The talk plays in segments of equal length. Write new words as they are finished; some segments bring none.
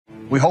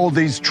We hold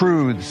these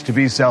truths to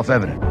be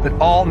self-evident, that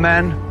all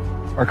men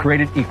are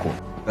created equal,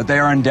 that they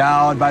are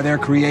endowed by their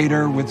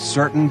Creator with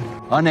certain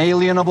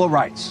unalienable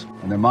rights,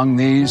 and among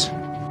these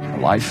are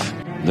life,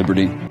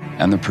 liberty,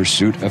 and the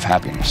pursuit of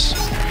happiness.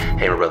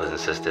 Hey, my brothers and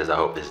sisters, I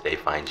hope this day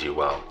finds you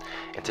well.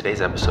 In today's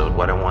episode,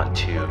 what I want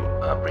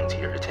to bring to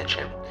your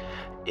attention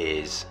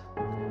is,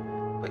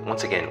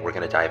 once again, we're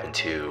going to dive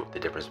into the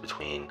difference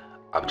between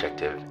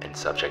objective and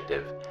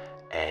subjective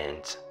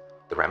and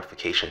the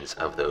ramifications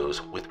of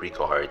those with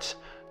regards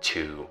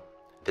to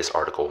this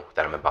article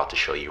that I'm about to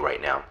show you right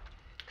now.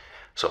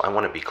 So I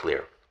want to be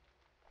clear.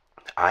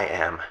 I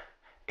am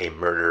a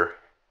murder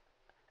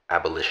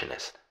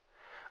abolitionist.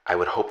 I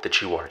would hope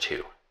that you are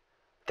too.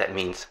 That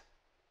means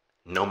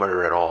no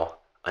murder at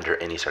all under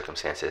any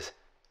circumstances,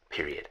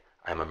 period.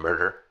 I'm a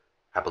murder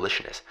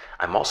abolitionist.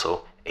 I'm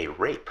also a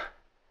rape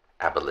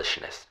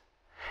abolitionist.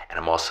 And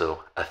I'm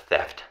also a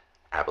theft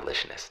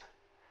abolitionist.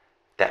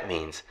 That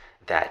means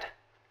that,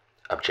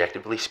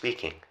 objectively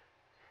speaking,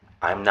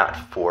 I'm not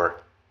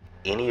for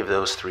any of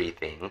those three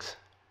things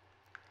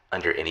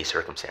under any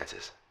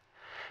circumstances.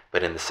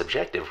 But in the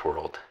subjective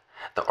world,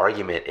 the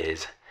argument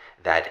is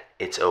that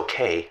it's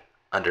okay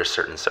under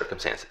certain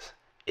circumstances.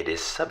 It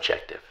is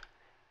subjective.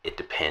 It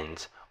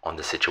depends on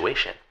the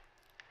situation.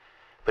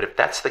 But if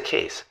that's the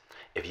case,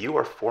 if you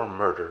are for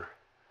murder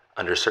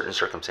under certain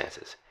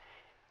circumstances,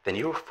 then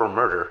you're for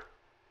murder,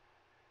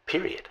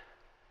 period.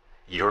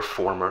 You're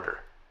for murder.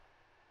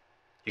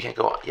 You can't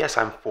go, yes,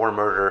 I'm for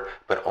murder,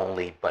 but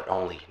only.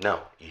 No,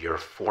 you're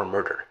for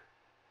murder.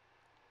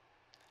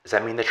 Does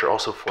that mean that you're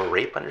also for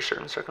rape under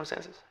certain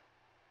circumstances?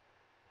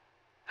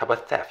 How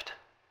about theft?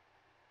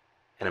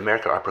 In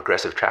America, our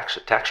progressive tax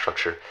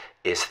structure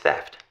is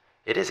theft.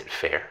 It isn't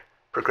fair.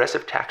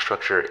 Progressive tax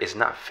structure is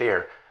not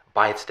fair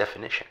by its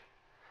definition.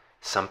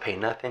 Some pay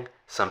nothing,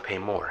 some pay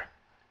more.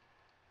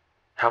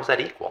 How's that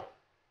equal?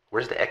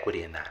 Where's the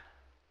equity in that?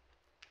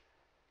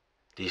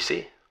 Do you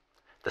see?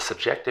 The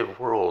subjective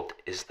world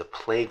is the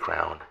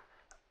playground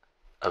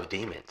of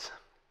demons.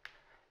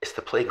 It's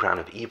the playground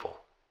of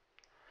evil.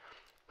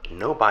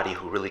 Nobody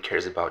who really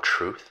cares about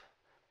truth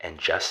and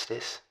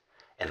justice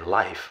and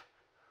life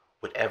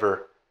would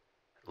ever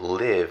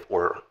live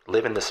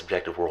in the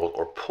subjective world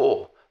or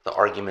pull the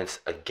arguments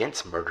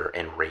against murder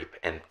and rape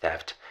and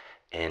theft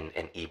and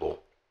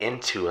evil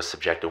into a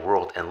subjective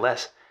world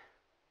unless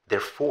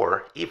they're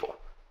for evil.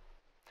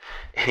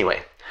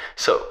 Anyway,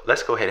 so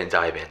let's go ahead and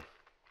dive in.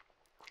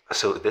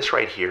 So this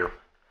right here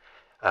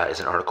is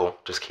an article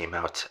just came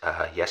out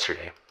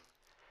yesterday,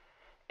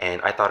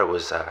 and I thought it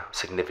was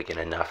significant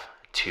enough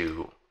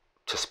to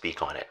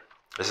speak on it.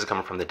 This is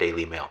coming from the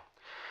Daily Mail.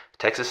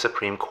 Texas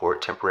Supreme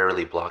Court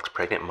temporarily blocks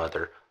pregnant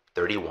mother,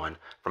 31,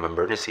 from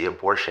emergency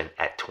abortion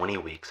at 20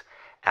 weeks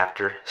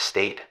after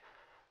state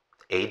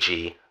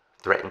AG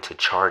threatened to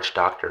charge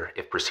doctor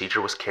if procedure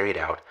was carried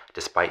out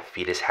despite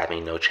fetus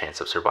having no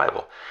chance of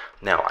survival.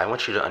 Now, I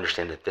want you to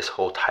understand that this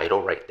whole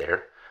title right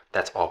there,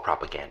 that's all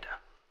propaganda.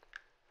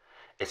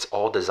 It's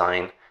all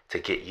designed to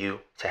get you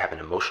to have an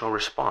emotional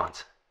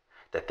response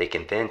that they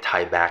can then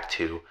tie back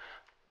to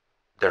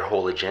their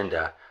whole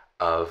agenda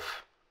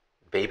of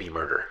baby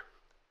murder,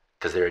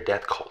 because they're a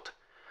death cult.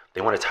 They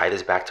want to tie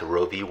this back to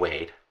Roe v.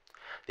 Wade.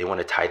 They want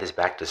to tie this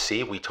back to,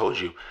 see, we told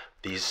you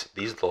these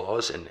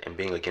laws and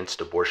being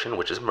against abortion,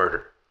 which is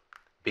murder.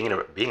 Being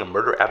a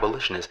murder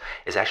abolitionist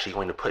is actually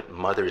going to put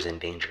mothers in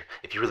danger.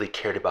 If you really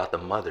cared about the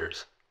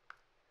mothers,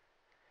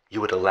 you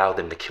would allow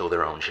them to kill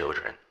their own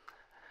children.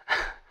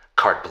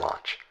 Carte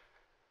blanche.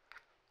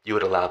 You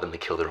would allow them to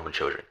kill their own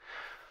children.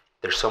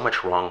 There's so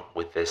much wrong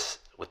with this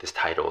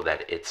title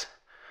that it's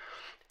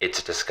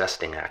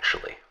disgusting,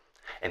 actually.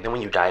 And then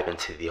when you dive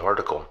into the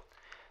article,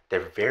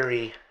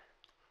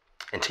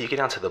 until you get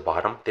down to the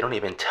bottom, they don't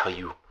even tell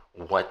you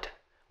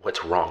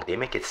what's wrong. They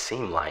make it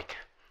seem like,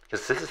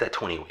 because this is at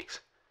 20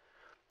 weeks.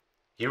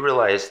 You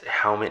realize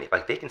how many,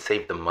 they can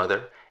save the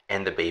mother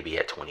and the baby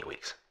at 20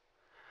 weeks.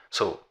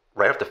 So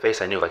right off the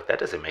face, I knew, that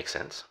doesn't make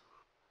sense.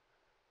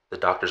 The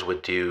doctors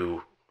would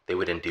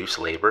induce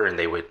labor and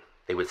they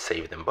would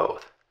save them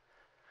both.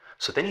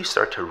 So then you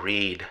start to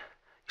read,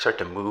 you start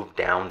to move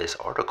down this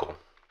article,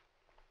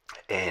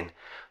 and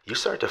you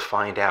start to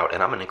find out,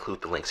 and I'm going to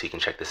include the link so you can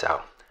check this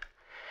out.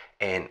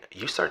 And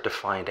you start to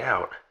find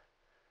out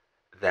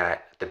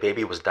that the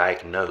baby was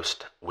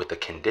diagnosed with a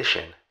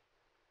condition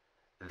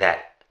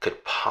that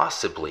could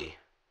possibly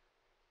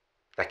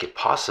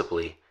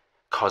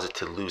cause it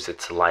to lose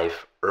its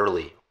life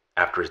early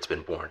after it's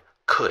been born.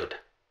 Could.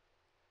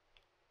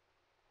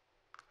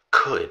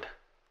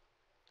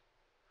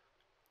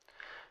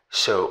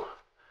 So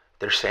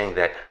they're saying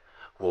that,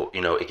 well,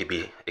 it could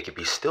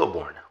be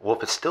stillborn. Well,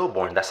 if it's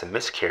stillborn, that's a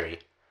miscarry,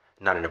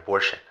 not an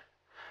abortion.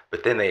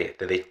 But then they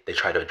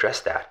try to address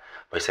that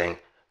by saying,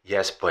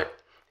 yes, but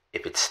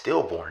if it's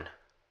stillborn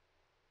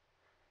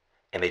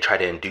and they try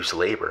to induce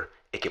labor,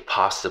 it could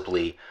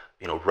possibly,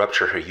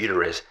 rupture her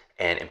uterus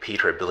and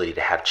impede her ability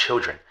to have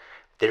children.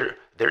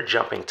 They're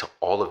jumping to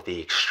all of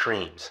the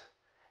extremes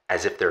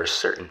as if they're a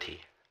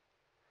certainty.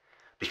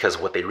 Because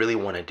what they really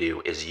want to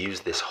do is use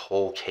this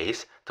whole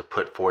case to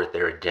put forth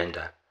their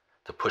agenda,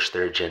 to push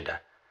their agenda,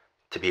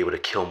 to be able to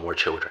kill more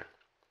children.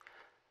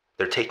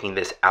 They're taking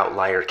this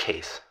outlier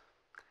case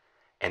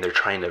and they're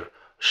trying to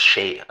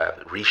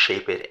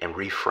reshape it and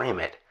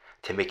reframe it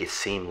to make it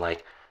seem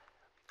like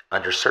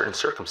under certain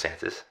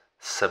circumstances,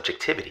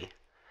 subjectivity,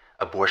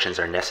 abortions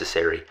are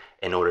necessary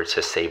in order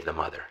to save the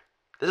mother.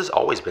 This has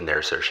always been their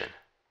assertion.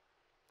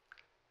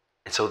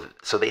 And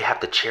so they have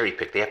to cherry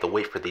pick. They have to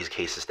wait for these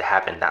cases to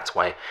happen. That's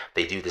why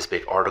they do this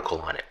big article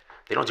on it.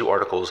 They don't do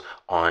articles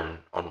on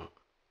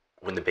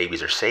when the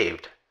babies are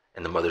saved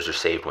and the mothers are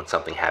saved when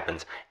something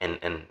happens in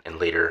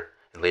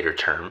later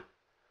term.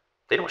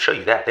 They don't show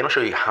you that. They don't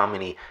show you how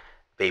many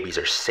babies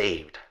are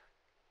saved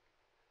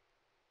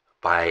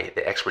by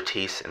the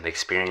expertise and the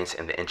experience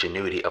and the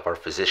ingenuity of our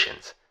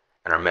physicians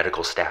and our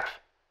medical staff.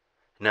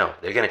 No,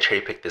 they're going to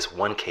cherry pick this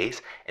one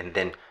case and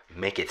then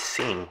make it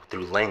seem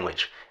through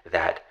language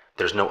that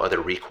there's no other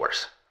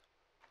recourse.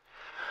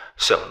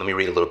 So let me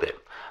read a little bit.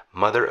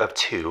 Mother of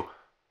two,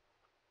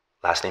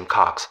 last name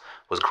Cox,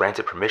 was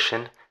granted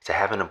permission to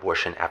have an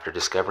abortion after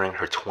discovering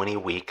her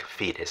 20-week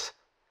fetus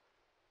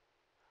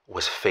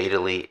was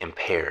fatally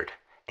impaired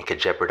and could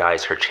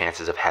jeopardize her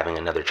chances of having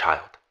another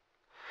child.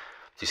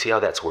 Do you see how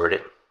that's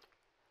worded?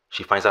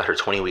 She finds out her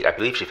 20-week, I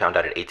believe she found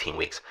out at 18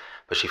 weeks,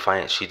 but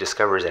she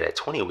discovers that at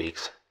 20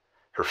 weeks,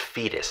 her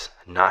fetus,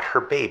 not her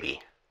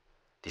baby,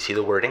 do you see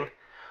the wording?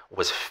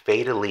 Was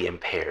fatally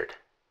impaired.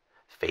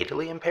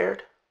 Fatally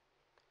impaired?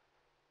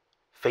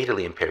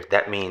 Fatally impaired.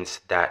 That means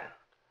that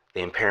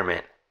the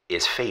impairment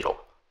is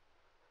fatal.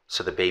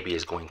 So the baby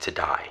is going to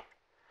die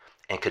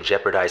and could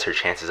jeopardize her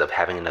chances of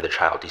having another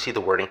child. Do you see the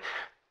wording?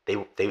 They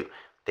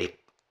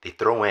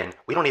throw in,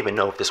 we don't even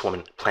know if this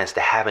woman plans to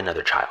have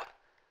another child.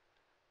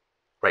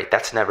 Right?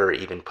 That's never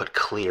even put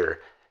clear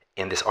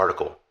in this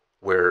article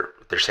where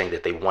they're saying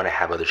that they want to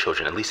have other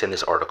children, at least in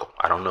this article.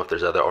 I don't know if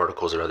there's other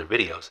articles or other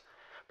videos,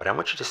 but I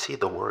want you to see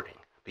the wording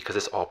because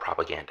it's all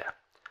propaganda.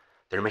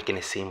 They're making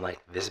it seem like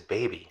this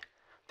baby,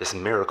 this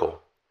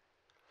miracle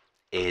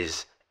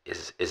is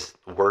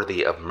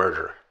worthy of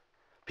murder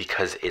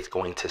because it's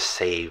going to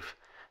save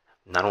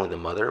not only the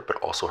mother, but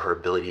also her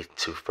ability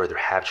to further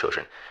have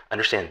children.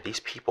 Understand,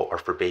 these people are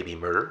for baby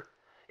murder.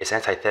 It's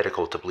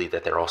antithetical to believe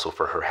that they're also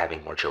for her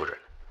having more children.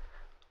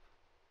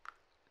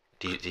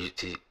 Do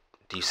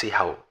you see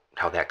how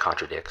that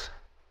contradicts?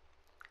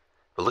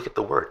 But look at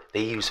the word.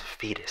 They use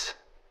fetus.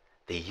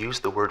 They use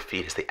the word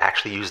fetus. They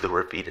actually use the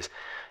word fetus.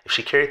 If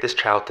she carried this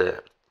child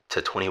to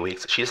 20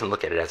 weeks, she doesn't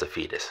look at it as a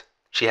fetus.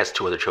 She has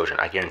two other children.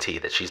 I guarantee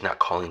that she's not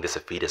calling this a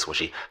fetus when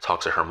she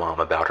talks to her mom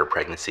about her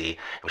pregnancy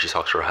and when she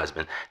talks to her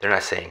husband. They're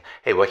not saying,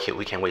 hey,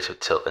 we can't wait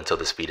until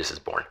this fetus is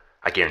born.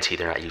 I guarantee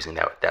they're not using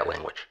that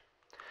language.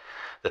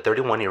 The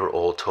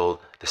 31-year-old told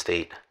the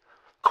state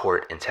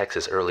court in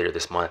Texas earlier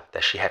this month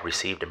that she had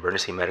received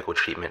emergency medical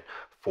treatment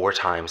 4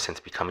 times since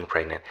becoming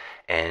pregnant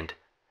and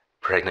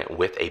pregnant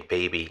with a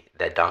baby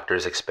that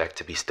doctors expect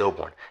to be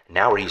stillborn.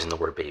 Now we're using the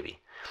word baby.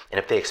 And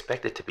if they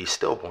expect it to be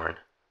stillborn,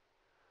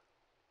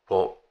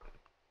 well,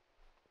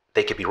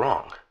 they could be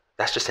wrong.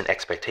 That's just an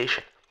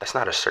expectation. That's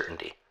not a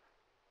certainty.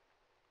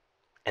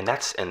 And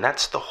that's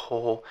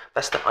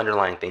the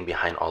underlying thing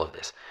behind all of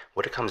this.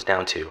 What it comes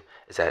down to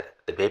is that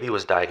the baby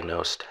was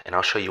diagnosed, and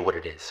I'll show you what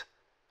it is.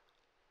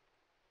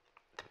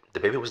 The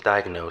baby was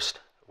diagnosed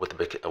with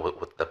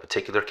a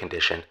particular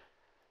condition.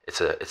 It's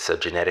a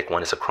genetic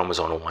one. It's a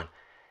chromosomal one,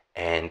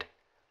 and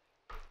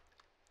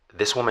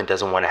this woman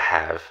doesn't want to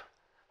have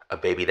a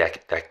baby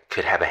that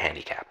could have a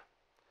handicap.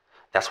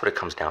 That's what it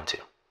comes down to.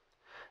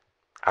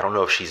 I don't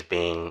know if she's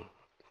being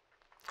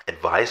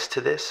advised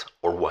to this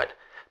or what,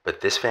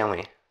 but this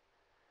family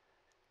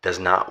does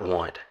not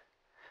want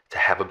to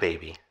have a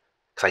baby.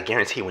 Because I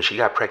guarantee when she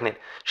got pregnant,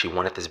 she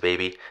wanted this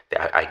baby.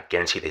 I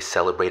guarantee they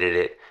celebrated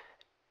it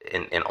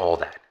and all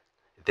that.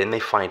 Then they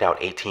find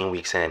out 18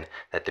 weeks in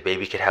that the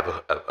baby could have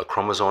a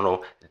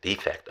chromosomal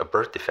defect, a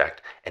birth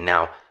defect, and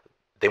now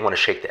they want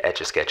to shake the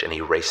Etch-a-Sketch and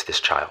erase this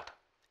child,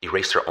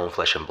 erase their own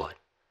flesh and blood.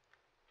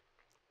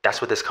 That's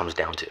what this comes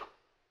down to.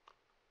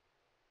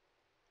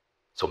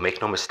 So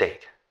make no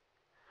mistake,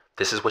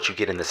 this is what you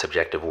get in the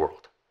subjective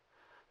world.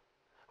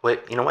 Wait,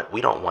 you know what?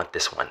 We don't want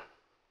this one.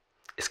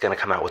 It's going to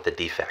come out with a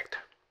defect.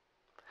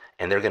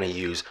 And they're going to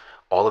use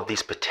all of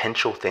these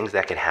potential things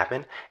that can happen.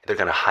 And they're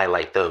going to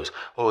highlight those.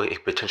 Oh, it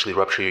could potentially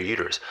rupture your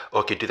uterus.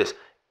 Oh, it could do this.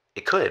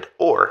 It could.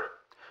 Or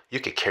you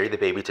could carry the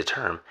baby to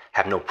term,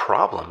 have no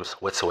problems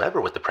whatsoever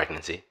with the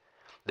pregnancy.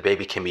 The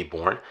baby can be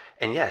born.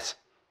 And yes,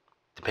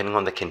 depending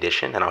on the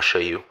condition, and I'll show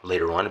you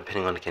later on,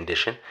 depending on the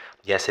condition,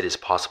 yes, it is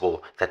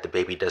possible that the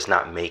baby does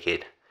not make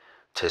it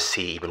to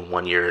see even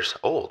 1 year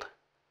old.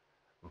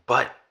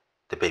 But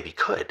the baby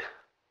could.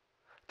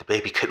 The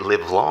baby could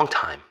live a long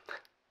time.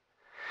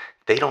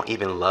 They don't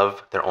even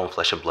love their own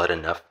flesh and blood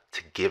enough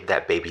to give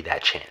that baby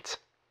that chance.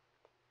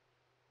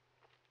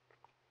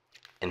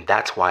 And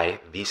that's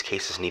why these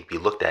cases need to be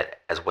looked at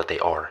as what they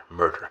are,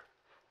 murder.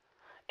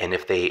 And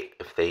if they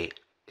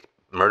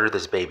murder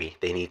this baby,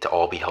 they need to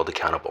all be held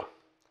accountable.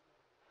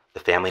 The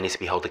family needs to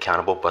be held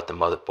accountable, but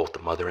both the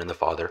mother and the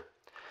father.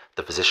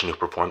 The physician who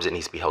performs it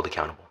needs to be held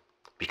accountable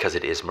because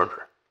it is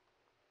murder.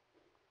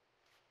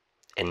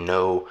 And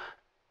no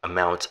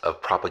amount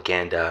of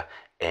propaganda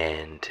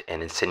and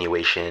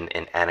insinuation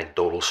and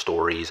anecdotal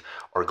stories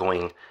are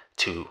going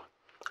to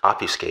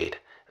obfuscate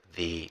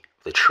the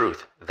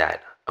truth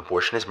that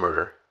abortion is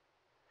murder.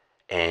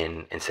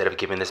 And instead of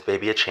giving this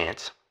baby a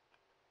chance,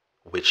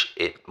 which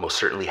it most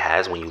certainly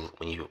has when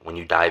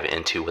you dive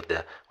into what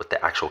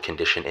the actual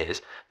condition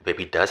is, the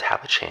baby does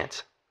have a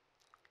chance.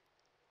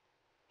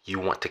 You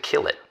want to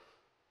kill it.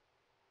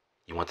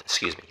 You want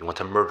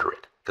to murder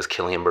it, because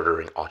killing and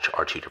murdering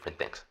are two different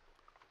things.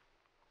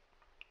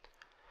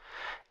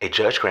 A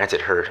judge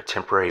granted her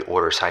temporary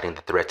order citing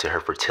the threat to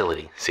her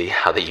fertility. See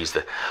how they use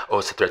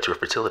it's a threat to her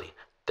fertility.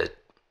 That,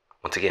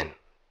 once again,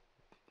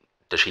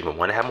 does she even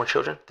want to have more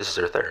children? This is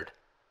her third.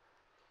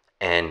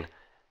 And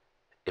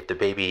if the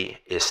baby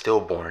is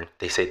stillborn,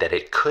 they say that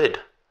it could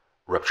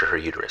rupture her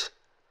uterus.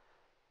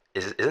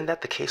 Isn't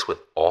that the case with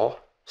all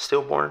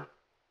stillborn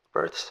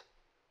births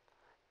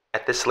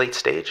at this late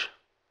stage?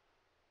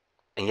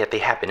 And yet they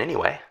happen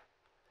anyway.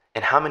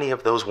 And how many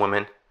of those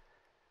women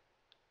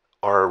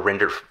are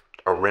rendered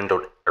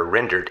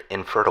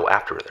infertile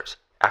after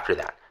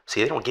that?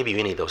 See, they don't give you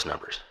any of those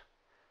numbers.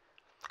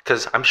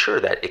 Because I'm sure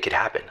that it could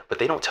happen, but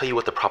they don't tell you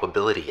what the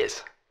probability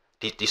is.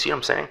 Do you see what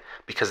I'm saying?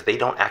 Because they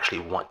don't actually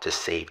want to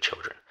save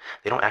children.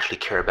 They don't actually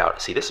care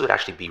about, see, this would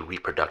actually be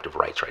reproductive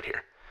rights right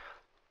here.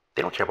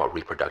 They don't care about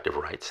reproductive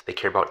rights. They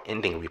care about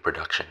ending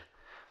reproduction,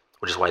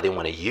 which is why they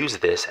want to use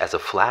this as a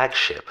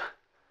flagship.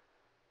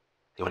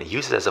 They want to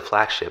use it as a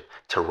flagship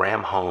to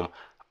ram home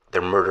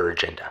their murder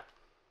agenda.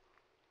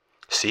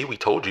 See, we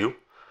told you.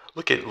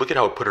 Look at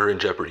how it put her in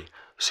jeopardy.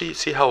 See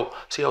how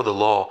the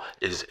law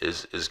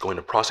is going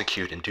to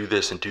prosecute and do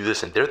this, and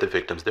they're the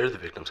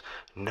victims.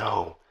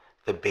 No,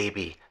 the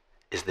baby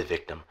is the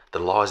victim. The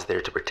law is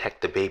there to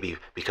protect the baby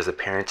because the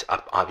parents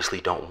obviously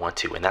don't want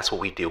to, and that's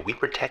what we do. We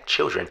protect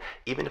children.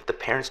 Even if the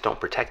parents don't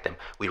protect them,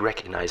 we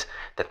recognize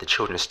that the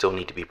children still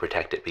need to be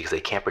protected because they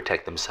can't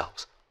protect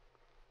themselves.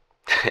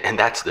 And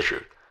that's the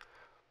truth.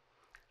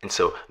 And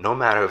so no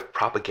matter of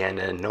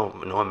propaganda, no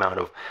amount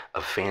of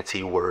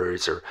fancy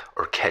words or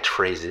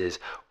catchphrases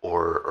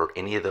or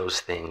any of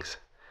those things,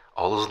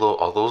 all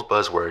those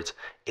buzzwords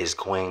is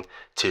going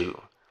to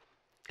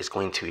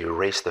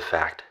erase the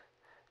fact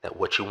that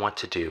what you want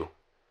to do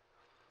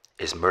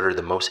is murder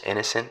the most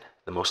innocent,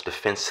 the most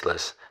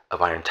defenseless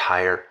of our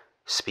entire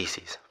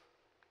species.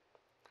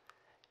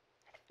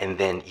 And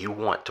then you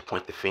want to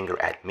point the finger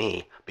at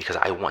me because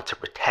I want to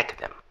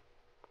protect them.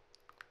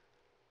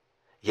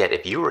 Yet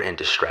if you were in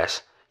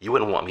distress, you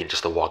wouldn't want me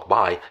just to walk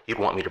by. You'd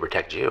want me to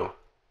protect you.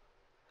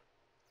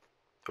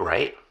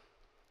 Right?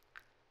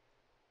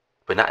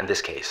 But not in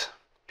this case,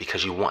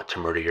 because you want to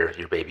murder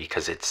your baby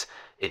because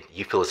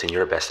you feel it's in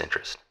your best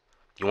interest.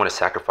 You want to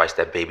sacrifice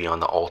that baby on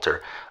the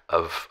altar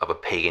of a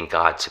pagan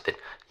god so that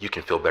you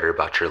can feel better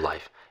about your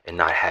life and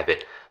not have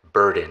it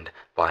burdened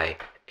by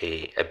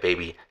a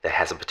baby that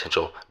has a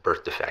potential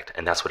birth defect.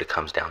 And that's what it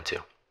comes down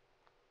to.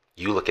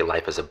 You look at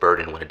life as a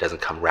burden when it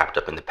doesn't come wrapped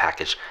up in the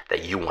package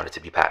that you want it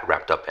to be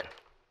wrapped up in.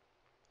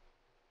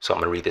 So I'm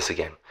going to read this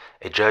again.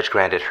 A judge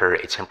granted her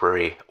a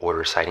temporary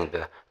order citing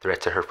the threat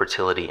to her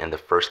fertility in the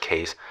first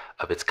case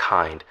of its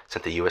kind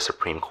since the U.S.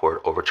 Supreme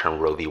Court overturned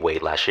Roe v.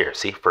 Wade last year.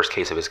 See, first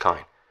case of its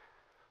kind.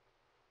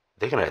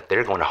 They're going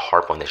to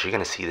harp on this. You're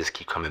going to see this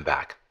keep coming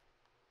back.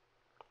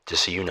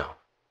 Just so you know.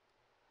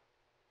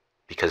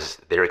 Because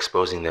they're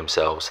exposing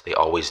themselves. They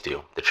always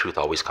do. The truth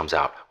always comes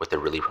out what their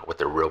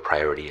real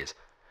priority is.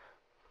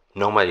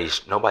 Nobody's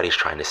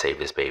trying to save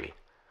this baby.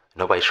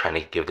 Nobody's trying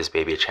to give this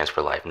baby a chance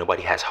for life.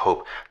 Nobody has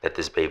hope that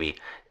this baby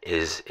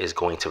is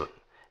going to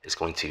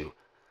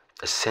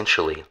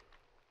essentially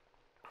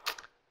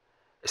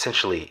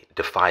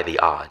defy the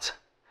odds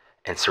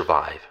and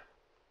survive.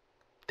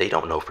 They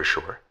don't know for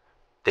sure.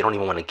 They don't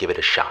even want to give it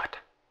a shot.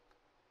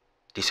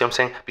 Do you see what I'm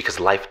saying? Because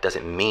life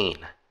doesn't mean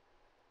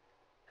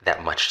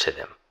that much to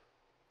them.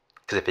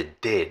 Because if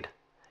it did,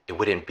 it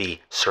wouldn't be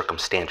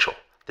circumstantial.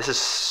 This is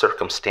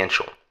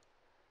circumstantial.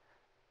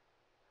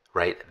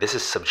 Right? This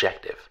is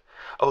subjective.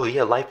 Oh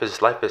yeah, life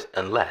is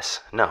unless.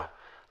 No.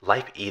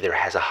 Life either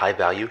has a high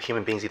value,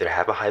 human beings either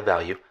have a high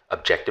value,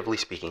 objectively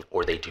speaking,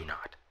 or they do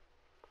not.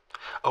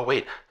 Oh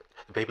wait,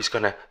 the baby's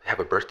gonna have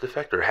a birth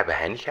defect or have a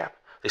handicap?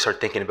 They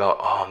start thinking about,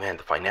 oh man,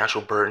 the financial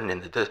burden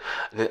and the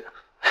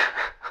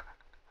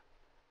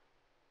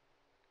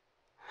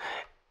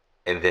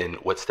and then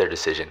what's their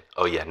decision?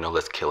 Oh yeah, no,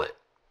 let's kill it.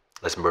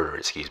 Let's murder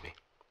it,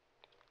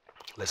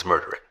 Let's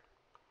murder it.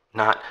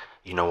 Not,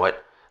 you know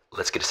what?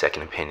 Let's get a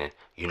second opinion.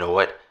 You know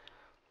what?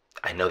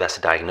 I know that's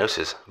a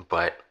diagnosis,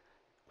 but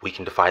we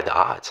can defy the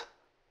odds.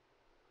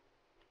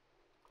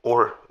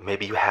 Or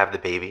maybe you have the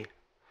baby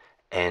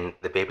and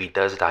the baby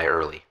does die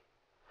early.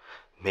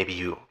 Maybe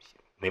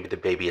the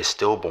baby is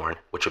stillborn,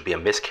 which would be a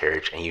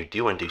miscarriage, and you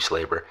do induce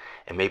labor,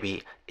 and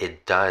maybe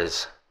it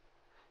does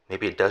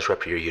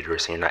rupture your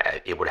uterus and you're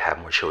not able to have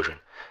more children.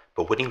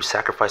 But wouldn't you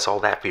sacrifice all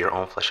that for your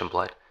own flesh and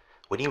blood?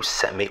 when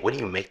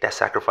you make that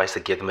sacrifice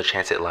to give them a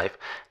chance at life,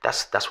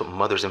 that's what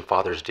mothers and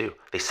fathers do.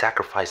 They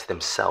sacrifice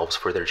themselves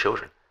for their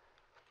children.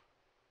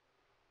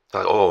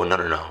 They're like, oh,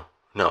 no,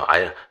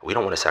 we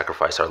don't want to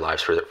sacrifice our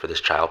lives for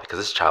this child because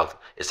this child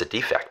is a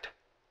defect.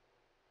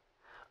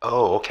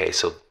 Oh, okay,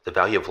 so the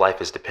value of life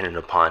is dependent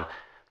upon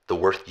the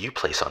worth you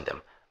place on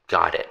them.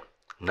 Got it.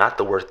 Not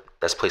the worth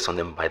that's placed on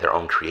them by their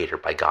own creator,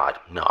 by God.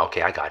 No,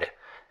 okay, I got it.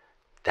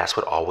 That's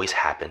what always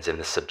happens in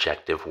the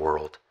subjective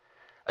world.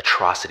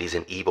 Atrocities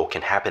and evil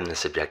can happen in the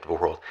subjective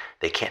world.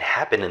 They can't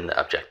happen in the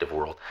objective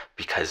world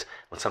because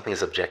when something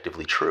is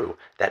objectively true,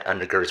 that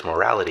undergirds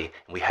morality,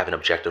 and we have an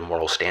objective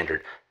moral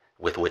standard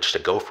with which to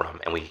go from,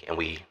 and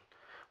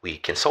we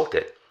consult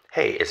it.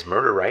 Hey, is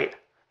murder right?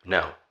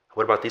 No.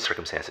 What about these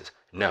circumstances?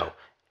 No.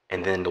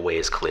 And then the way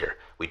is clear.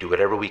 We do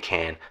whatever we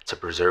can to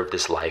preserve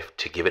this life,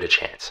 to give it a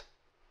chance,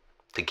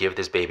 to give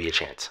this baby a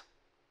chance.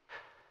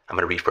 I'm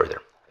going to read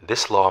further.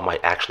 This law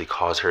might actually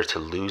cause her to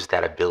lose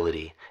that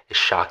ability is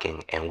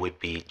shocking and would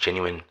be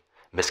genuine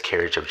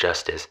miscarriage of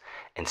justice,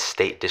 and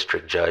State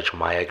District Judge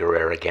Maya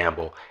Guerrera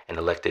Gamble, an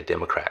elected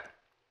Democrat,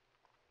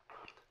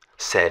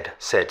 said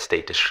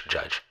State District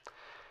Judge.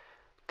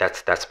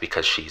 That's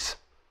because she's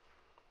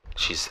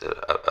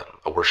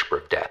a worshiper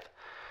of death.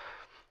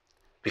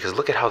 Because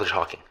look at how they're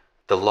talking.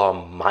 The law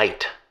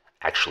might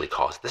actually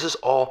cause. This is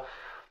all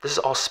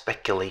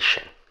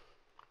speculation.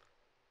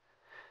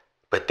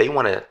 But they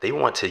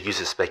want to use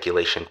this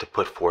speculation to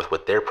put forth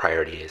what their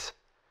priority is.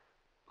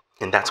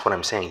 And that's what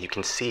I'm saying. You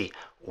can see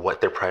what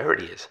their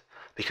priority is.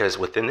 Because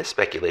within this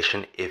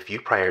speculation, if you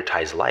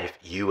prioritize life,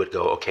 you would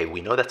go, okay,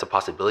 we know that's a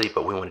possibility,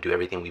 but we want to do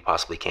everything we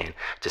possibly can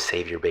to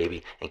save your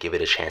baby and give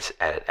it a chance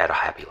at a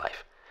happy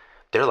life.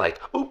 They're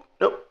like, oh,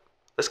 nope,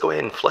 let's go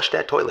ahead and flush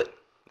that toilet.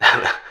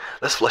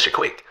 Let's flush it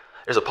quick.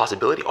 There's a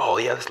possibility. Oh,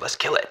 yeah, let's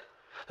kill it.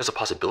 There's a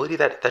possibility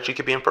that you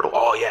could be infertile.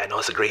 Oh, yeah, no,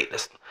 that's a great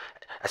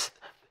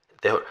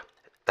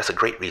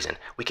reason.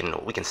 We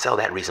can sell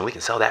that reason. We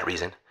can sell that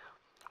reason.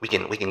 We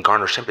can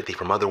garner sympathy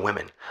from other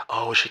women.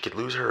 Oh, she could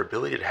lose her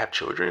ability to have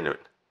children.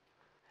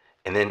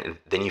 And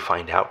then you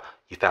find out,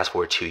 you fast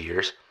forward 2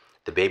 years,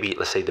 the baby,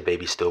 let's say the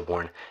baby's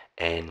stillborn,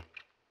 and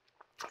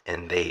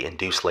they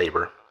induce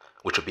labor,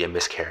 which would be a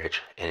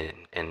miscarriage,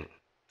 and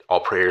all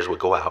prayers would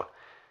go out,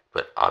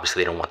 but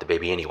obviously they don't want the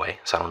baby anyway,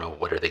 so I don't know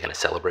what are they going to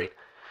celebrate.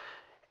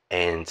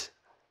 And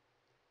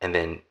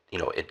then,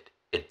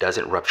 it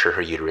doesn't rupture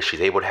her uterus.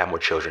 She's able to have more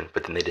children,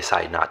 but then they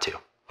decide not to.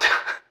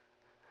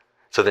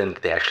 So then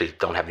they actually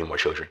don't have any more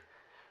children.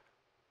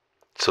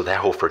 So that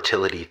whole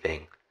fertility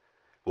thing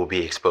will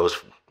be exposed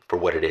for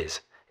what it is.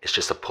 It's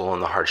just a pull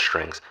on the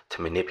heartstrings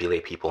to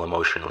manipulate people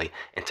emotionally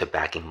into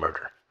backing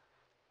murder,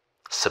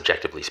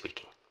 subjectively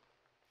speaking.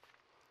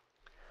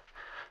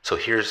 So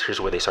here's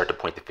where they start to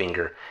point the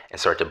finger and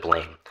start to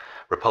blame.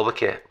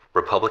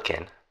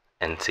 Republican.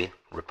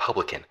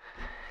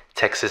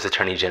 Texas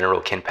Attorney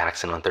General Ken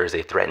Paxton on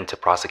Thursday threatened to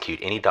prosecute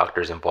any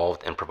doctors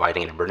involved in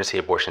providing an emergency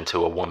abortion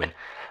to a woman,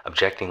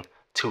 objecting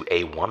to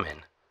a woman.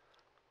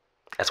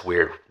 That's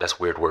weird. That's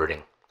weird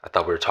wording. I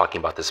thought we were talking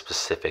about this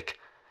specific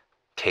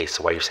case.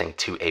 So why you're saying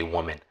to a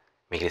woman,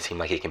 making it seem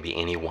like it can be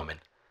any woman.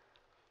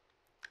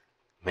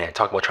 Man,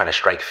 talk about trying to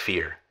strike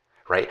fear,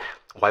 right?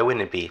 Why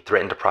wouldn't it be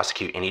threatened to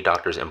prosecute any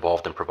doctors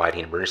involved in providing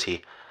an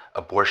emergency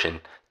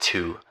abortion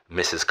to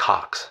Mrs.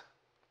 Cox?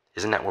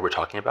 Isn't that what we're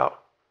talking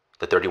about?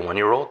 The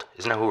 31-year-old?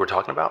 Isn't that who we're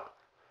talking about?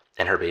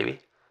 And her baby?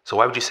 So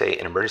why would you say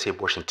an emergency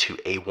abortion to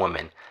a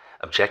woman,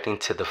 objecting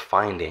to the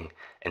finding,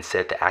 and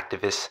said the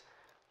activist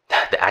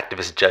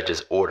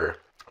judge's order,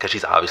 because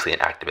she's obviously an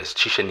activist,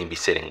 she shouldn't even be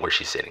sitting where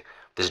she's sitting.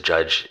 This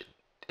judge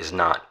is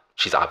not,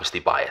 she's obviously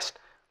biased,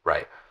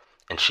 right?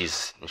 And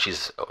she's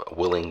a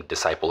willing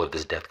disciple of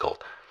this death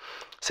cult.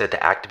 Said the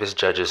activist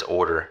judge's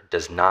order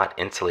does not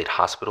insulate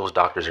hospitals,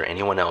 doctors, or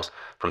anyone else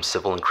from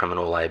civil and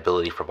criminal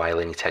liability for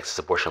violating Texas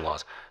abortion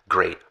laws.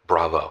 Great,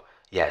 bravo.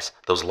 Yes,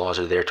 those laws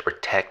are there to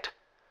protect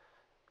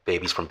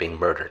babies from being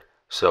murdered.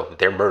 So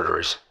they're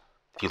murderers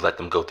if you let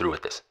them go through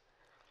with this.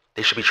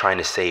 They should be trying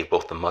to save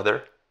both the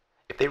mother.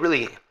 If they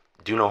really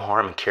do no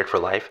harm and cared for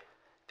life,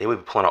 they would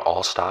be pulling out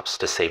all stops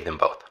to save them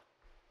both.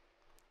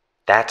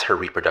 That's her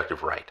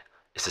reproductive right,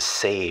 is to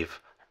save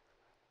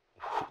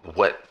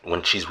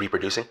when she's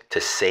reproducing,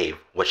 to save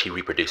what she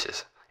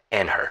reproduces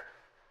and her.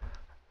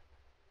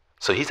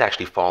 So he's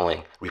actually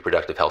following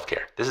reproductive health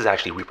care. This is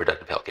actually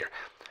reproductive health care.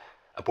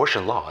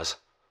 Abortion laws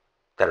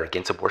that are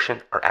against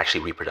abortion are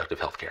actually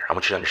reproductive health care. I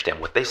want you to understand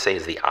what they say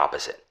is the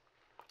opposite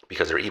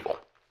because they're evil.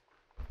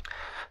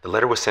 The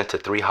letter was sent to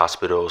 3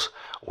 hospitals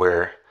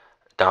where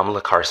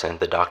Damla Carson,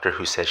 the doctor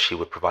who said she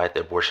would provide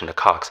the abortion to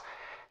Cox,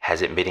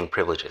 has admitting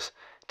privileges.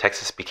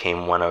 Texas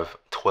became one of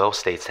 12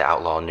 states to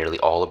outlaw nearly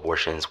all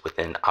abortions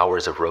within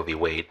hours of Roe v.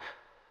 Wade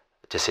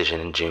decision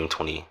in June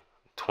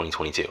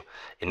 2022.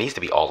 It needs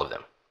to be all of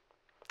them.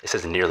 It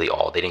says nearly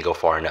all. They didn't go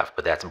far enough,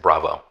 but that's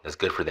bravo. That's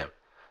good for them.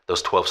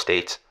 Those 12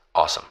 states,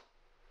 awesome.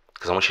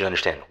 Because I want you to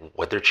understand,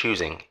 what they're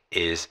choosing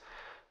is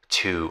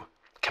to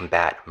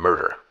combat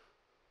murder.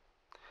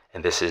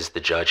 And this is the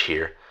judge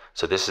here.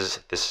 So this is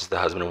the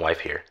husband and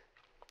wife here.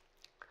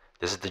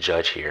 This is the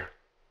judge here.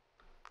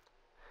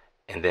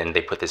 And then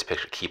they put this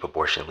picture, keep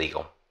abortion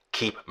legal,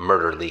 keep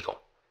murder legal.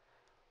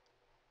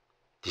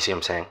 Do you see what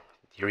I'm saying?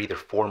 You're either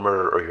for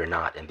murder or you're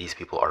not, and these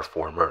people are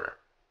for murder.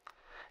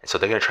 And so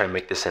they're going to try to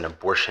make this an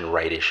abortion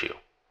right issue.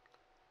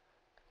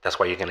 That's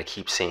why you're going to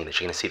keep seeing this.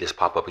 You're going to see this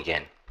pop up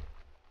again.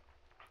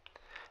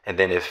 And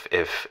then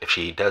if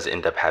she does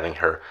end up having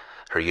her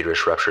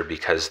uterus ruptured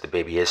because the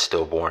baby is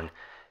stillborn,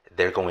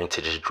 they're going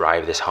to just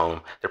drive this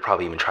home. They'll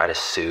probably even try to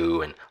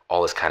sue and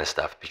all this kind of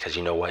stuff, because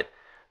you know what?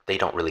 They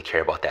don't really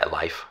care about that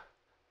life.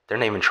 They're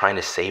not even trying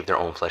to save their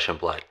own flesh and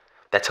blood.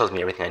 That tells me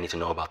everything I need to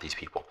know about these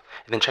people.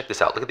 And then check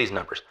this out. Look at these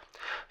numbers.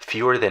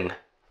 Fewer than,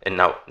 and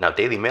now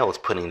Daily Mail is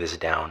putting this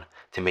down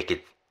to make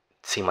it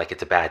seem like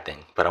it's a bad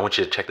thing. But I want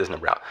you to check this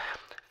number out.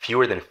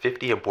 Fewer than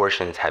 50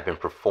 abortions have been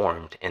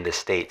performed in the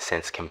state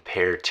since,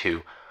 compared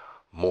to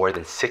more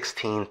than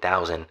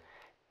 16,000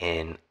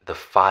 in the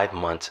 5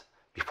 months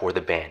before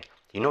the ban.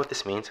 You know what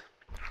this means?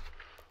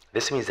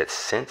 This means that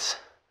since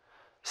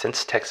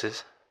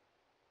Texas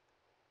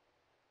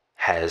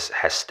has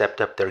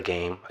stepped up their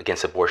game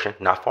against abortion,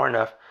 not far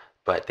enough,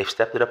 but they've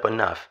stepped it up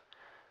enough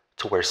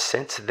to where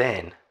since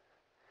then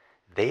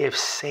they have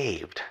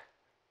saved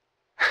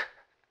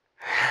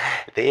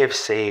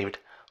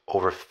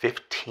over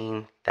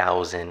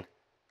 15,000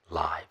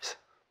 lives.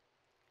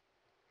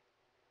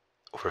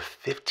 Over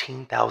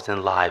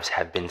 15,000 lives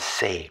have been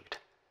saved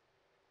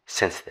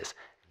since this.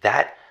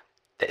 That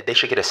they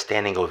should get a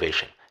standing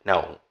ovation.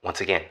 Now,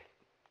 once again,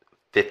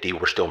 50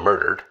 were still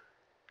murdered.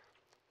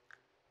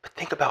 But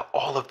think about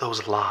all of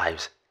those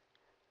lives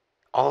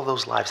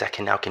that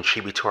can now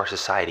contribute to our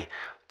society.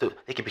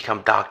 They can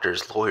become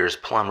doctors, lawyers,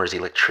 plumbers,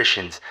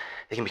 electricians.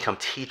 They can become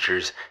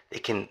teachers. They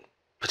can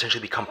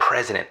potentially become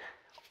president.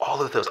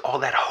 All of those, all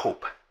that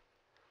hope.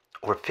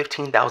 Over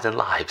 15,000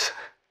 lives.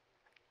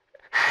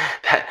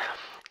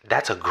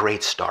 That's a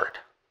great start,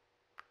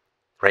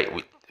 right?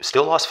 We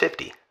still lost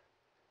 50,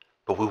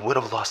 but we would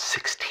have lost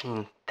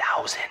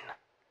 16,000.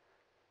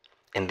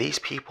 And these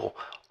people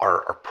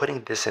are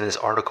putting this in this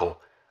article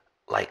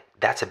like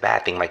that's a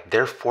bad thing, like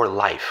they're for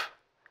life.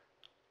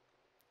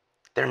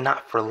 They're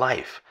not for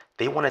life.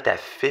 They wanted the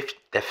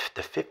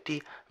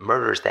 50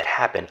 murders that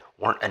happened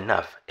weren't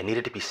enough. It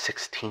needed to be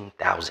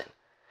 16,000.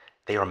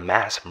 They are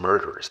mass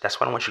murderers. That's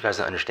what I want you guys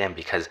to understand,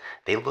 because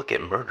they look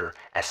at murder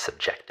as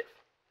subjective.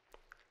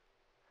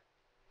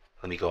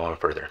 Let me go on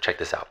further. Check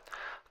this out.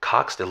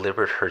 Cox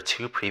delivered her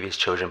 2 previous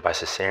children by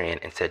cesarean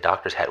and said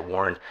doctors had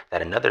warned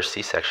that another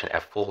C-section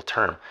at full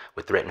term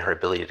would threaten her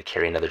ability to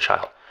carry another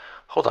child.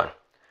 Hold on.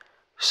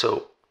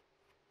 So,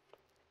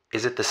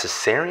 is it the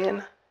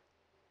cesarean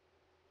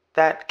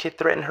that could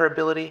threaten her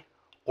ability,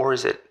 or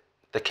is it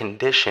the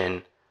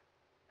condition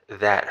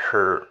that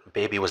her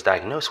baby was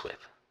diagnosed with?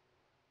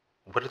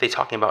 What are they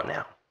talking about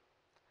now?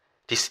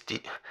 Do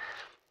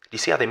you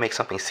see how they make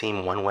something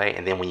seem one way,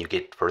 and then when you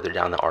get further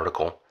down the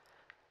article,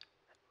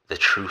 the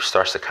truth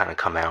starts to kind of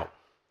come out?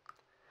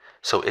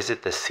 So is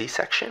it the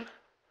C-section?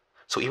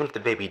 So even if the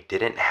baby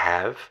didn't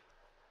have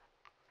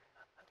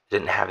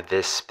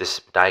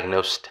this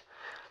diagnosed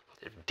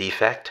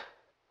defect,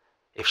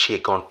 if she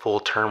had gone full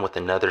term with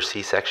another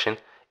C-section,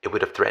 it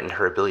would have threatened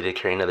her ability to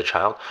carry another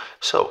child.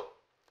 So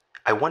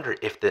I wonder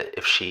if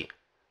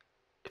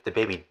the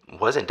baby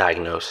wasn't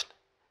diagnosed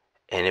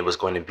and it was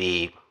going to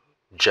be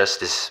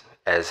just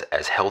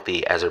as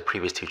healthy as her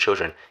previous 2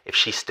 children, if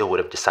she still would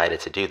have decided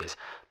to do this,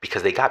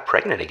 because they got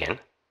pregnant again.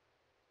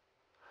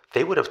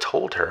 They would have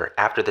told her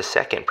after the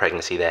second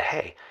pregnancy that,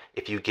 hey,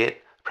 if you get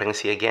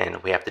pregnancy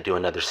again, we have to do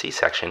another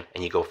C-section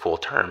and you go full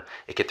term,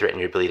 it could threaten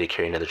your ability to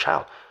carry another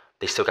child.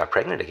 They still got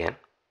pregnant again.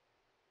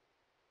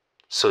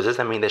 So does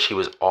that mean that she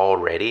was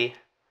already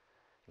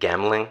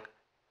gambling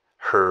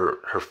her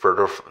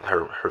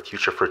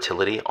future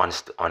fertility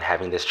on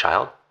having this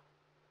child?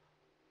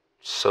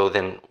 So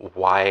then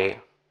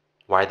why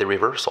the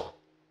reversal?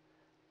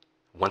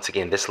 Once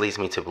again, this leads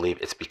me to believe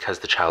it's because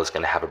the child is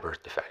going to have a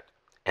birth defect,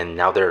 and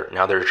now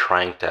they're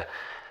trying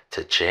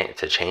to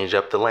change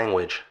up the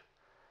language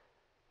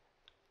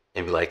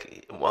and be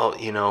like, well,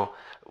 you know,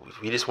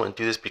 we just want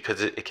to do this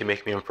because it can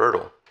make me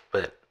infertile.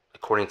 But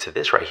according to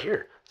this right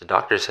here, the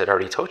doctors had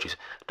already told you.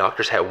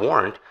 Doctors had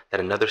warned that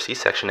another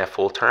C-section at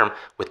full term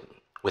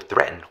would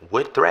threaten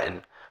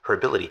her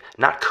ability.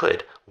 Not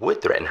could,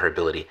 would threaten her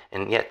ability,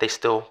 and yet they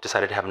still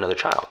decided to have another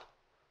child.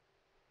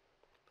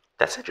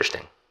 That's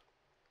interesting,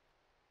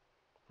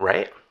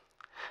 right?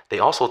 They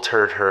also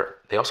told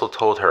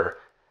her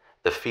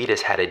the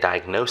fetus had a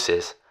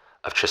diagnosis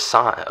of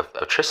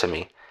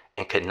trisomy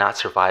and could not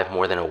survive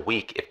more than a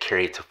week if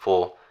carried to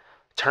full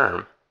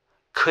term.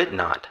 Could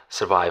not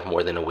survive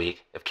more than a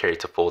week if carried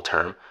to full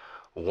term,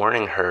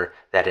 warning her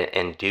that an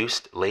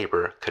induced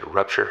labor could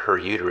rupture her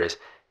uterus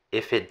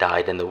if it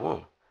died in the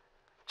womb.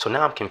 So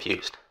now I'm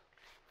confused.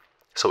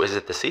 So is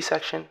it the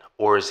C-section,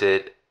 or is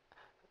it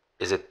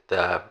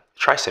the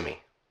trisomy?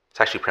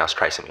 It's actually pronounced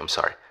trisomy, I'm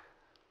sorry.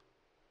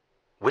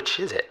 Which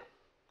is it?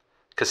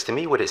 Because to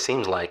me what it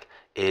seems like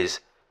is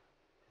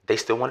they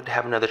still wanted to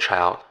have another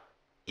child,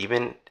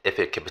 even if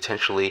it could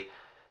potentially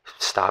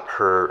stop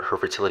her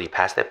fertility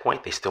past that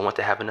point. They still want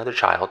to have another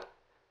child.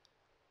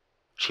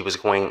 She was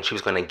going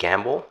to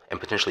gamble and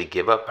potentially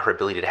give up her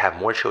ability to have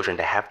more children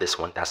to have this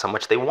one. That's how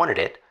much they wanted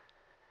it.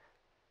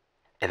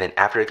 And then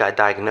after it got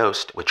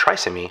diagnosed with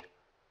trisomy,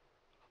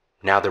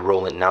 now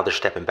they're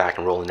stepping back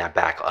and rolling that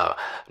back.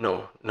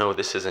 No,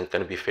 this isn't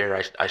going to be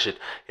fair.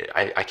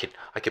 I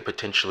could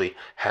potentially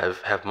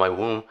have my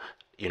womb,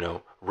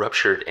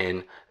 ruptured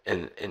and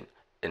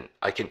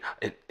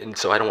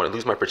so I don't want to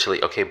lose my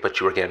fertility. Okay, but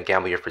you were going to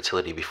gamble your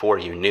fertility before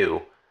you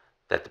knew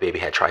that the baby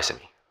had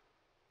trisomy.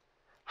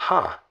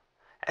 Huh,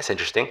 that's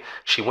interesting.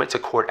 She went to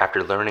court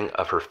after learning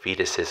of her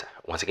fetus's,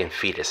 once again,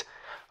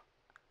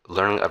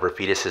 learning of her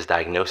fetus's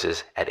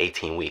diagnosis at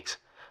 18 weeks.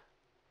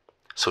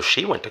 So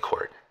she went to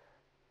court.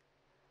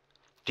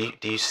 Do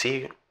you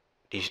see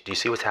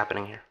what's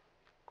happening here?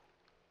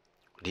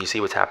 Do you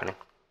see what's happening?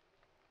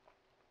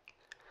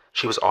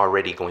 She was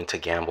already going to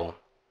gamble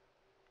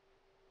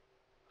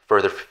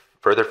further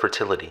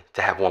fertility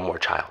to have one more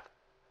child.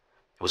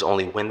 It was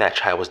only when that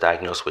child was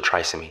diagnosed with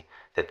trisomy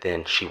that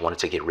then she wanted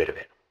to get rid of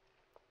it.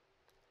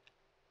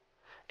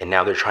 And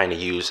now they're trying to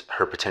use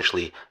her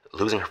potentially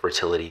losing her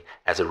fertility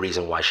as a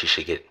reason why she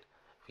should get,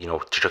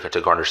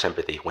 to garner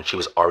sympathy when she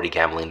was already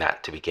gambling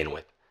that to begin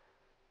with.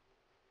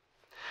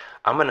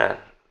 I'm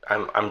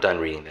done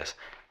reading this.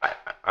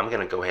 I'm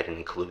gonna go ahead and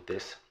include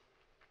this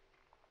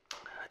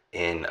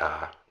in,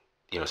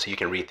 so you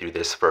can read through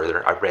this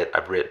further. I've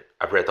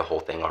read the whole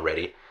thing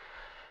already.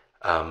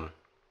 But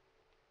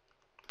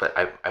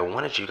I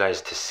wanted you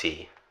guys to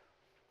see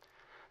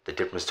the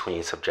difference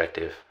between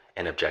subjective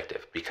and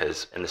objective,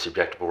 because in the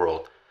subjective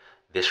world,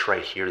 this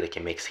right here they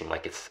can make seem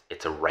like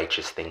it's a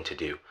righteous thing to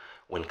do,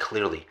 when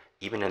clearly,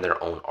 even in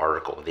their own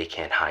article, they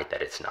can't hide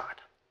that it's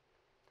not.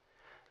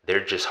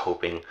 They're just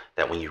hoping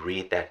that when you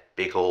read that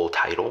big old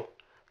title,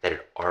 that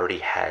it already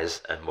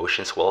has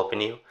emotion swell up in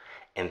you,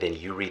 and then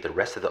you read the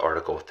rest of the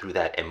article through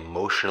that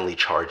emotionally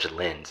charged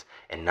lens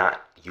and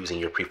not using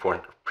your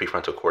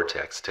prefrontal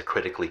cortex to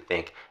critically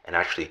think and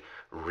actually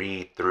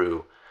read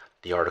through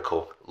the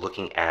article,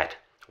 looking at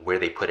where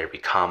they put every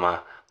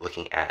comma,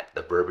 looking at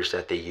the verbiage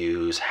that they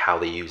use, how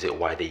they use it,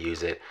 why they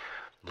use it,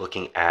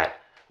 looking at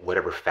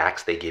whatever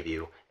facts they give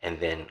you, and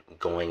then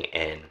going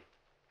in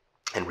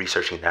and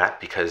researching that.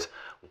 Because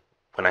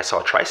when I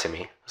saw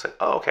trisomy, I was like,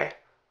 oh, okay,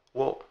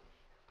 well,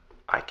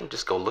 I can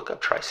just go look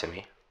up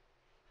trisomy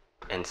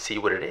and see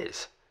what it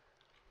is.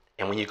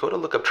 And when you go to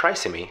look up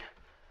trisomy,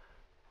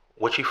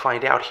 what you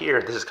find out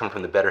here, this is coming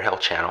from the Better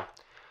Health channel,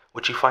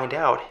 what you find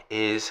out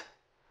is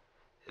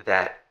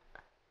that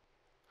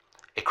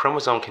a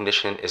chromosome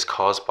condition is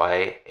caused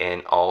by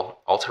an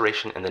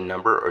alteration in the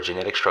number or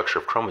genetic structure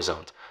of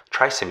chromosomes.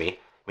 Trisomy,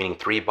 meaning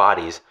 3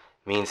 bodies,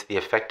 means the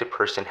affected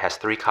person has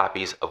 3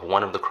 copies of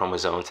one of the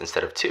chromosomes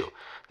instead of 2.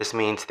 This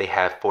means they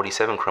have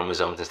 47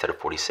 chromosomes instead of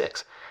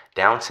 46.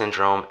 Down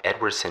syndrome,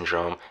 Edwards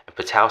syndrome, and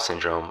Patau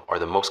syndrome are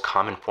the most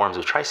common forms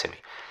of trisomy.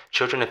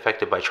 Children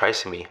affected by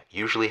trisomy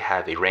usually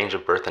have a range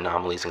of birth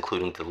anomalies,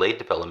 including delayed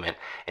development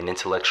and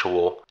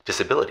intellectual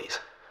disabilities.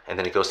 And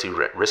then it goes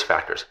through risk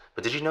factors.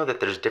 But did you know that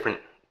there's different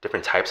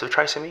types of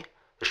trisomy?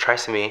 There's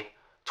trisomy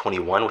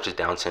 21, which is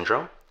Down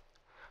syndrome.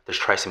 There's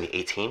trisomy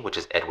 18, which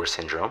is Edwards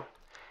syndrome.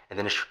 And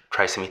then there's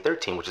trisomy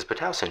 13, which is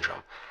Patau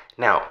syndrome.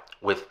 Now,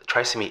 with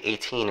trisomy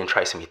 18 and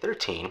trisomy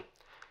 13,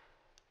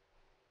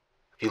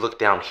 if you look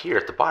down here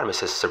at the bottom, it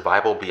says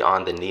survival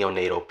beyond the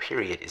neonatal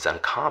period is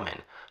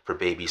uncommon for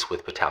babies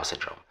with Patau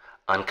syndrome.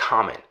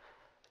 Uncommon.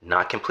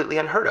 Not completely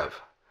unheard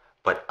of,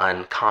 but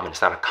uncommon.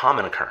 It's not a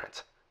common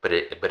occurrence, but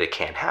it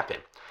can happen.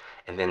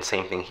 And then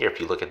same thing here, if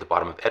you look at the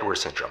bottom of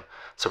Edwards syndrome.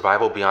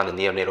 Survival beyond the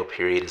neonatal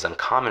period is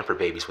uncommon for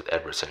babies with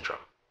Edwards syndrome.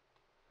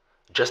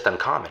 Just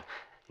uncommon.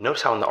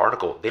 Notice how in the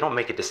article, they don't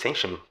make a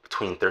distinction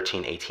between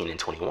 13, 18, and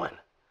 21.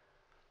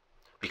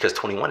 Because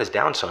 21 is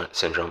Down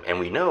syndrome, and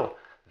we know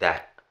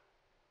that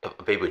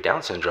a baby with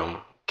Down syndrome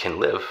can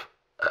live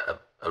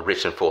a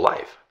rich and full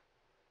life.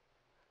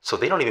 So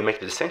they don't even make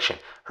the distinction.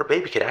 Her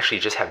baby could actually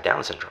just have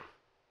Down syndrome.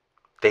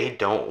 They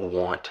don't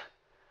want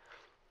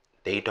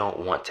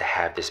to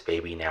have this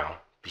baby now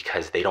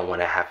because they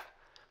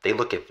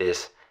look at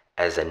this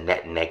as a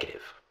net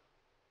negative.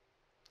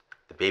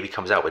 The baby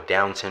comes out with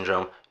Down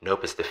syndrome.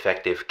 Nope, it's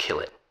defective. Kill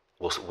it.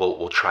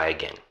 We'll try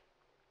again.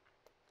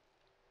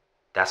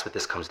 That's what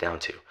this comes down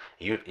to.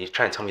 You're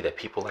trying to tell me that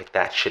people like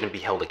that shouldn't be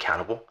held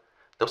accountable?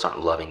 Those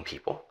aren't loving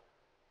people.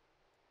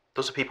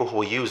 Those are people who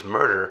will use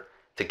murder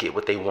to get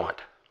what they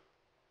want.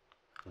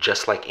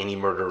 Just like any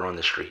murderer on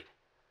the street.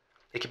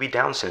 It could be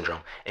Down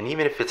syndrome. And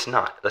even if it's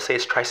not, let's say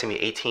it's trisomy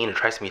 18 or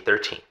trisomy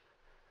 13.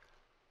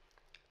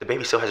 The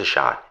baby still has a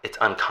shot. It's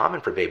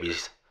uncommon for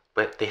babies,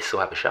 but they still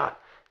have a shot.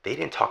 They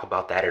didn't talk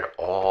about that at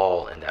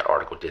all in that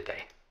article, did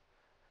they?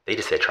 They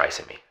just said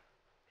trisomy.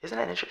 Isn't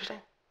that interesting?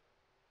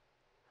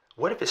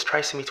 What if it's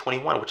trisomy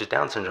 21, which is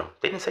Down syndrome?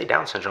 They didn't say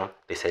Down syndrome.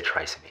 They said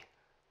trisomy.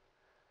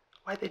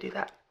 Why'd they do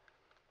that?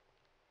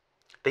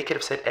 They could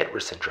have said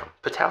Edwards syndrome,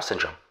 Patau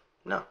syndrome.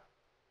 No.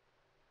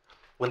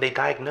 When they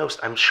diagnosed,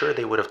 I'm sure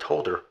they would have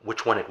told her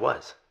which one it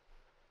was.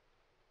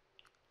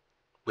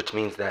 Which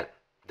means that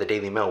The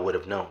Daily Mail would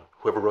have known.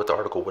 Whoever wrote the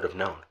article would have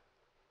known.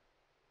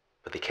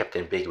 But they kept it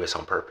ambiguous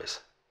on purpose.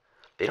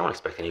 They don't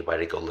expect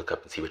anybody to go look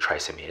up and see what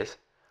trisomy is.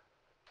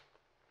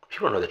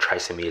 People don't know that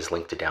trisomy is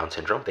linked to Down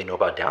syndrome. They know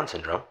about Down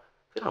syndrome.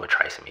 They don't know what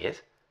trisomy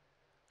is.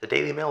 The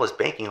Daily Mail is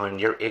banking on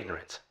your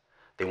ignorance.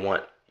 They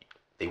want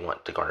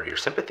to garner your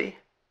sympathy,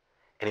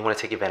 and they want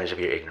to take advantage of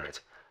your ignorance.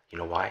 You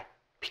know why?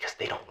 Because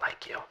they don't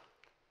like you.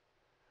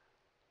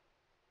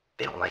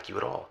 They don't like you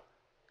at all.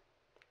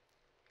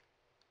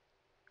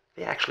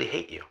 They actually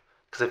hate you.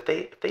 Because if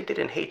they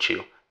didn't hate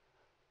you,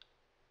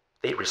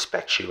 they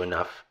respect you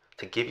enough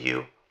to give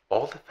you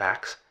all the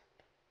facts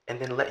and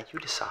then let you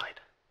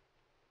decide.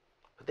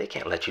 But they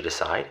can't let you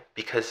decide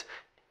because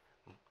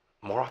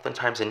more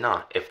oftentimes than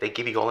not, if they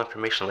give you all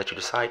information and let you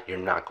decide, you're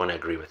not going to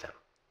agree with them.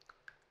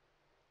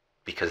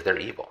 Because they're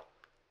evil.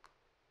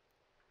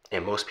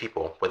 And most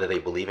people, whether they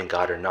believe in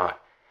God or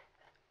not,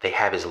 they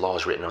have his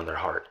laws written on their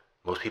heart.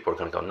 Most people are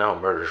going to go, no,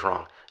 murder is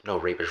wrong. No,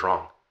 rape is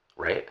wrong.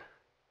 Right?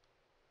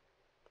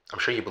 I'm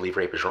sure you believe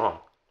rape is wrong.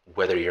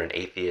 Whether you're an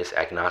atheist,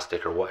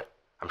 agnostic, or what.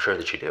 I'm sure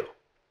that you do.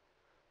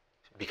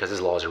 Because his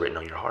laws are written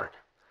on your heart.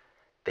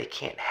 They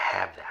can't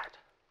have that.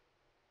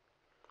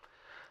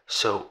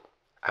 So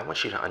I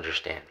want you to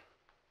understand.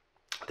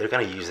 They're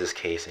going to use this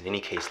case in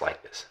any case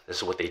like this. This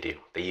is what they do.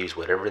 They use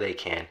whatever they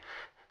can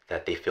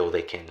that they feel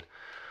they can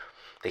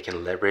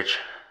leverage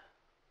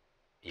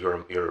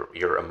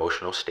your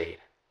emotional state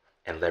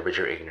and leverage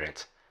your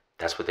ignorance.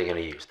 That's what they're going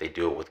to use. They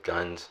do it with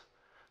guns,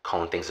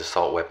 calling things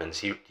assault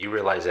weapons. You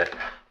realize that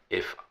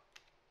if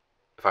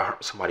I harm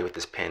somebody with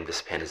this pen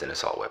is an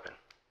assault weapon.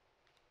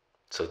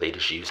 So they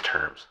just use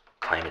terms.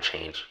 Climate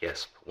change,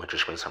 yes, winter,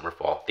 spring, summer,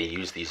 fall. They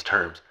use these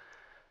terms.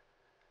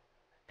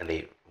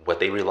 And what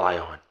they rely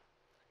on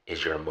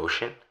is your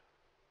emotion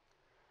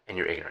and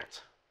your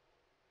ignorance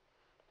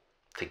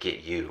to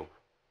get you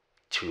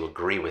to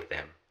agree with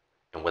them.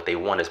 And what they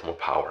want is more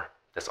power.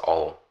 That's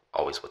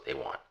always what they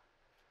want.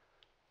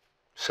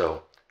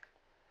 So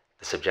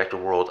the subjective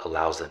world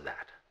allows them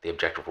that. The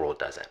objective world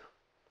doesn't.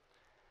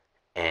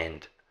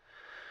 And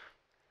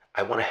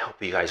I want to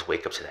help you guys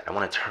wake up to that. I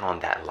want to turn on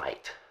that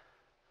light.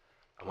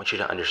 I want you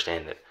to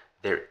understand that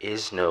there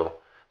is no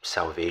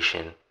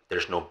salvation.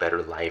 There's no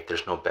better life.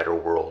 There's no better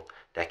world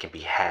that can be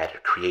had or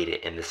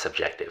created in the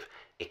subjective.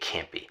 It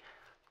can't be.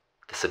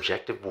 The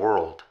subjective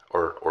world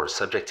or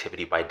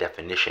subjectivity by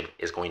definition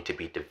is going to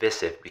be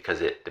divisive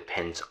because it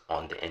depends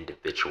on the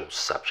individual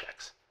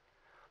subjects.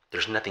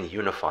 There's nothing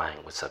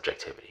unifying with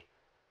subjectivity.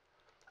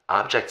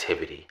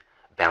 Objectivity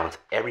bounds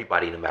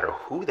everybody no matter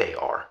who they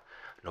are,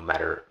 no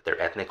matter their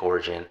ethnic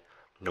origin,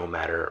 no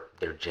matter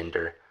their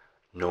gender,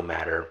 no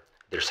matter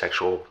their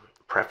sexual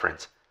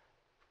preference.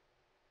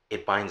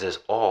 It binds us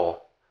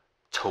all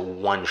to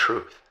one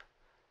truth.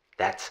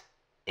 That's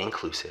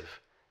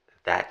inclusive.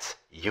 That's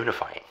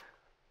unifying.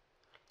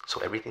 So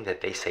everything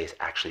that they say is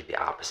actually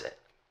the opposite.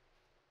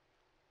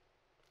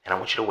 And I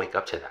want you to wake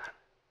up to that.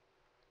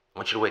 I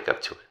want you to wake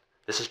up to it.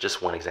 This is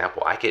just one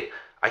example. I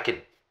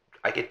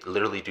could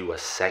literally do a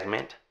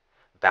segment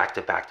back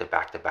to back to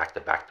back to back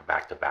to back to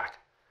back to back,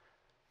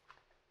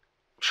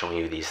 showing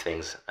you these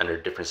things under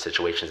different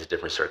situations and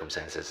different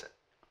circumstances.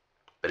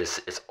 But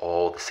it's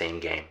all the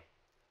same game.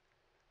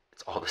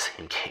 It's all the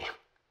same game.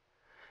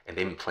 And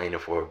they've been playing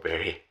it for a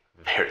very,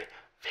 very,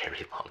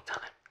 very long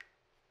time.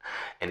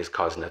 And it's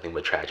caused nothing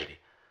but tragedy.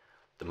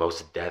 The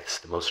most deaths,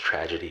 the most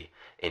tragedy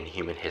in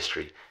human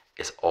history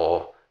is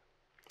all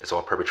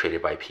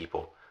perpetrated by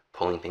people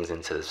pulling things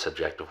into the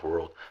subjective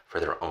world for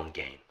their own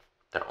gain,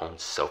 their own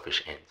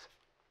selfish ends.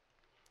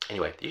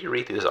 Anyway, you can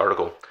read through this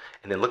article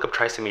and then look up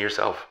trisomy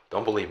yourself.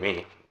 Don't believe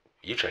me.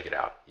 You check it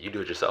out. You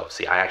do it yourself.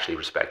 See, I actually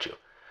respect you.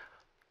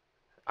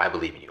 I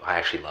believe in you. I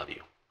actually love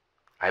you.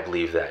 I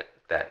believe that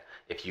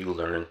if you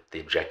learn the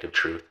objective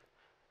truth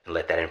and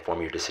let that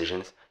inform your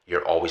decisions,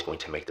 you're always going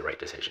to make the right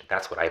decision.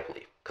 That's what I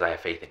believe, because I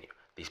have faith in you.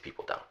 These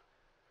people don't.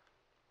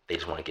 They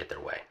just want to get their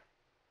way.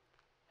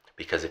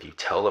 Because if you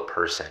tell a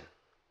person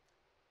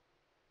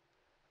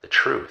the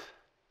truth,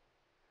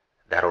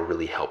 that'll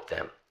really help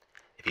them.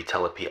 If you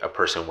tell a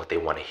person what they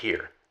want to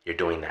hear, you're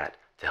doing that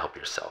to help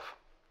yourself.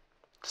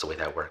 That's the way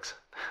that works.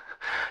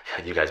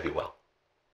 You guys be well.